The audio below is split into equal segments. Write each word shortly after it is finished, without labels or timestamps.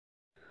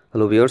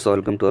Hello viewers,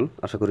 welcome to all.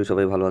 আশা করি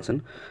সবাই ভালো আছেন।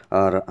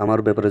 আর আমার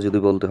ব্যাপারে যদি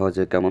বলতে হয়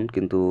যে কেমন,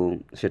 কিন্তু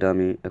সেটা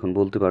আমি এখন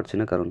বলতে পারছি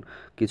না, কারণ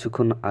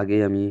কিছুক্ষণ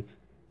আগেই আমি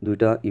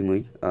 2টা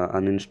ইমোই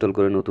আনইনস্টল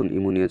করে নতুন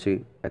ইমো নিয়েছি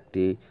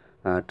একটি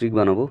ট্রিক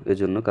বানাবো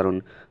এজন্য। কারণ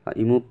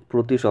ইমো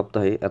প্রতি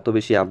সপ্তাহে এত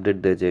বেশি আপডেট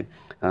দেয় যে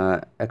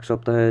এক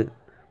সপ্তাহে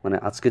মানে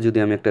আজকে যদি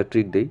আমি একটা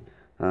ট্রিক দিই,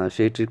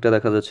 সেই ট্রিকটা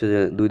দেখা যাচ্ছে যে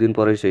 2 দিন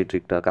পরেই সেই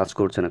ট্রিকটা কাজ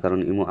করছে না, কারণ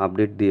ইমো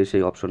আপডেট দিয়ে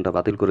সেই অপশনটা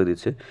বাতিল করে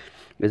দিচ্ছে।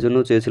 এজন্য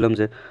চেয়েছিলাম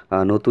যে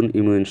নতুন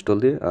ইমো ইনস্টল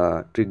দিয়ে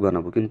ট্রিক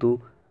বানাবো, কিন্তু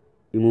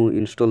ইমো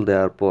ইনস্টল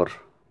দেওয়ার পর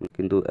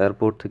কিন্তু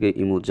এয়ারপোর্ট থেকে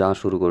ইমো যা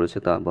শুরু করেছে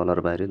তা বলার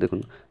বাইরে। দেখুন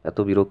এত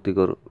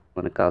বিরক্তিকর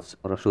মানে কাজ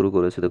ওরা শুরু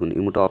করেছে। দেখুন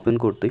ইমোটা ওপেন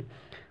করতেই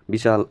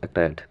বিশাল একটা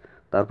অ্যাড।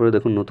 তারপরে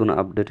দেখুন নতুন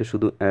আপডেটে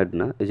শুধু অ্যাড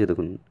না, এই যে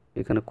দেখুন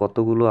এখানে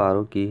কতগুলো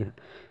আরও কি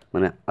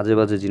মানে আজে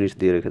বাজে জিনিস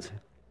দিয়ে রেখেছে।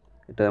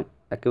 এটা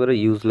একেবারে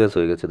ইউজলেস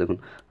হয়ে গেছে দেখুন।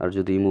 আর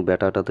যদি ইমো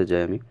ব্যাটাটাতে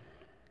যাই আমি,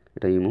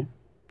 এটা ইমো,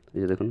 এই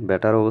যে দেখুন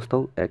ব্যাটার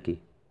অবস্থাও একই।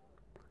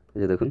 এই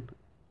যে দেখুন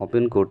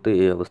ওপেন করতে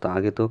এই অবস্থা।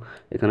 আগে তো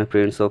এখানে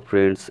ফ্রেন্ডস অফ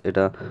ফ্রেন্ডস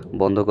এটা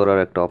বন্ধ করার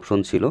একটা অপশন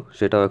ছিল,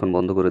 সেটাও এখন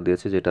বন্ধ করে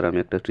দিয়েছে, যেটার আমি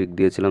একটা ট্রিক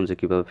দিয়েছিলাম যে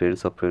কীভাবে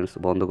ফ্রেন্ডস অফ ফ্রেন্ডস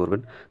বন্ধ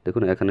করবেন।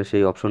 দেখুন এখানে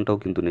সেই অপশনটাও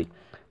কিন্তু নেই।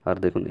 আর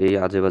দেখুন এই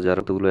আজে বাজে আর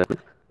এতগুলো অ্যাড,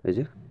 এই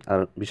যে আর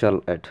বিশাল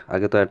অ্যাড।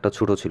 আগে তো অ্যাডটা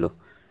ছোটো ছিল।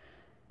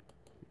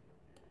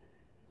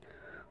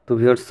 তো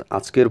ভিউয়ার্স,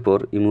 আজকের পর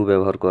ইমো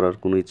ব্যবহার করার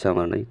কোনো ইচ্ছা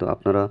আমার নেই। তো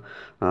আপনারা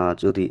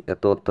যদি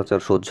এত অত্যাচার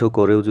সহ্য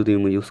করেও যদি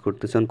ইমো ইউজ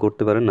করতে চান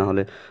করতে পারেন, না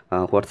হলে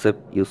হোয়াটসঅ্যাপ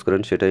ইউজ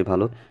করেন, সেটাই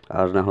ভালো।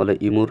 আর না হলে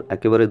ইমোর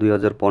একেবারে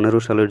 2015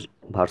 সালের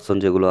ভার্সন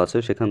যেগুলো আছে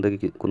সেখান থেকে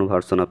কোনো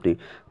ভার্সন আপনি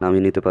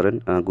নামিয়ে নিতে পারেন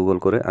গুগল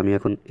করে। আমি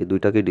এখন এই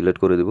দুইটাকেই ডিলিট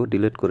করে দেবো।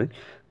 ডিলিট করে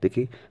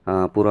দেখি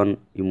পুরান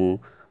ইমো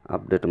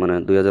আপডেট মানে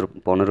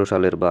 2015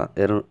 সালের বা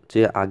এর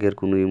চেয়ে আগের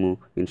কোনো ইমো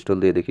ইনস্টল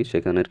দিয়ে দেখি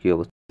সেখানের কী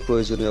অবস্থা।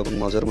 প্রয়োজনীয় এবং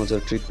মজার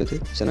মজার ট্রিক পেতে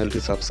চ্যানেলটি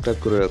সাবস্ক্রাইব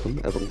করে রাখুন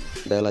এবং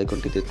বেল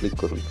আইকনটিতে ক্লিক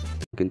করুন।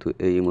 কিন্তু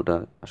এই ইমোটা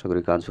আশা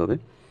করি কাজ হবে।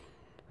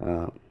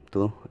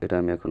 তো এটা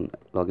আমি এখন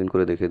লগ ইন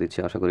করে দেখিয়ে দিচ্ছি।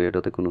 আশা করি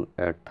এটাতে কোনো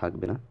অ্যাড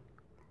থাকবে না।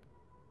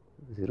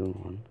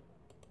 01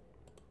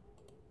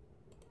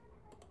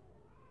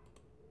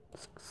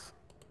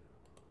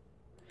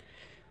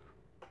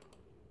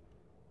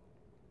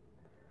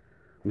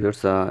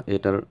 ভিউয়ার্স,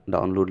 এটার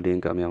ডাউনলোড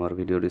লিঙ্ক আমি আমার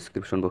ভিডিও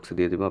ডিসক্রিপশন বক্সে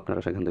দিয়ে দেবো। আপনারা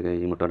সেখান থেকে এই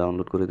ইমোটা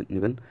ডাউনলোড করে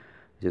নেবেন।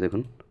 যে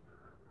দেখুন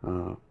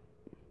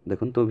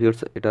দেখুন তো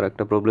ভিউয়ার্স, এটার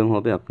একটা প্রবলেম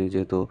হবে, আপনি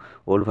যেহেতু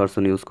ওল্ড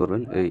ভার্সন ইউজ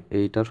করবেন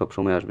এইটা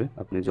সবসময় আসবে।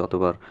 আপনি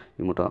যতবার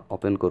ইমোটা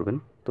ওপেন করবেন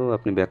তো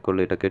আপনি ব্যাক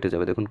করলে এটা কেটে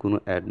যাবে। দেখুন কোনো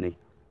অ্যাড নেই।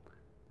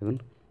 দেখুন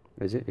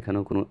এই যে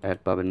এখানেও কোনো অ্যাড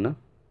পাবেন না।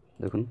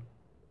 দেখুন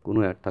কোনো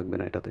অ্যাড থাকবে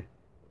না এটাতে।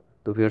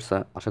 তো ভিউয়ার্স,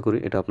 আশা করি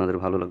এটা আপনাদের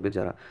ভালো লাগবে।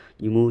 যারা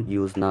ইমো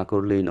ইউজ না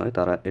করলেই নয়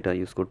তারা এটা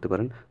ইউজ করতে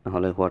পারেন,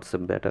 নাহলে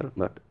হোয়াটসঅ্যাপ বেটার।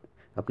 বাট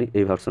আপনি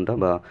এই ভার্সনটা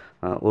বা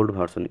ওল্ড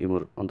ভার্সন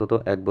ইমোর অন্তত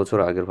 1 বছর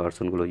আগের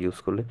ভার্সনগুলো ইউজ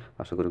করলে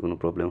আশা করি কোনো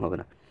প্রবলেম হবে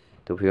না।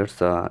 তো ভিউয়ার্স,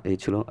 এই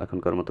ছিল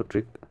এখনকার মতো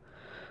ট্রিক।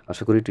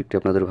 আশা করি ট্রিকটি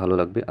আপনাদের ভালো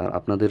লাগবে। আর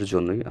আপনাদের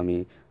জন্যই আমি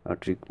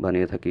ট্রিক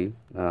বানিয়ে থাকি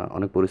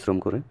অনেক পরিশ্রম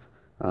করে।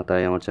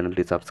 তাই আমার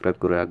চ্যানেলটি সাবস্ক্রাইব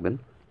করে রাখবেন।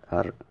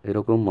 আর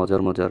এরকম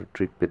মজার মজার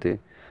ট্রিক পেতে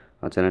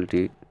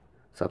চ্যানেলটি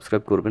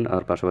সাবস্ক্রাইব করবেন,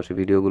 আর পাশাপাশি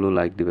ভিডিওগুলো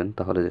লাইক দিবেন।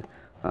 তাহলে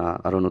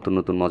আরও নতুন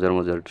নতুন মজার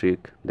মজার ট্রিক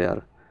দেওয়ার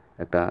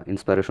একটা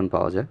ইন্সপিরেশন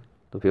পাওয়া যায়।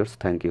 তো ভিউয়ার্স,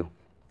 থ্যাংক ইউ।